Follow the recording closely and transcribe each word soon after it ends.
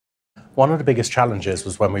One of the biggest challenges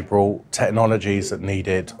was when we brought technologies that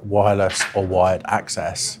needed wireless or wired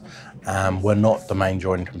access were not domain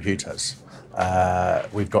joined computers.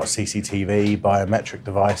 We've got CCTV, biometric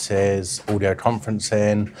devices, audio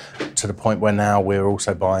conferencing, to the point where now we're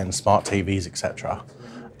also buying smart TVs, etc.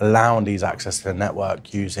 Allowing these access to the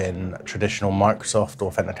network using traditional Microsoft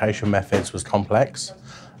authentication methods was complex,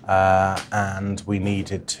 and we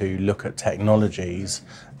needed to look at technologies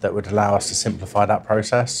that would allow us to simplify that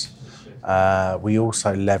process. We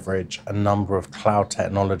also leverage a number of cloud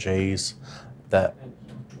technologies that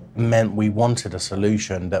meant we wanted a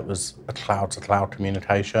solution that was a cloud-to-cloud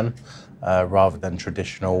communication rather than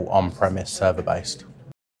traditional on-premise server-based.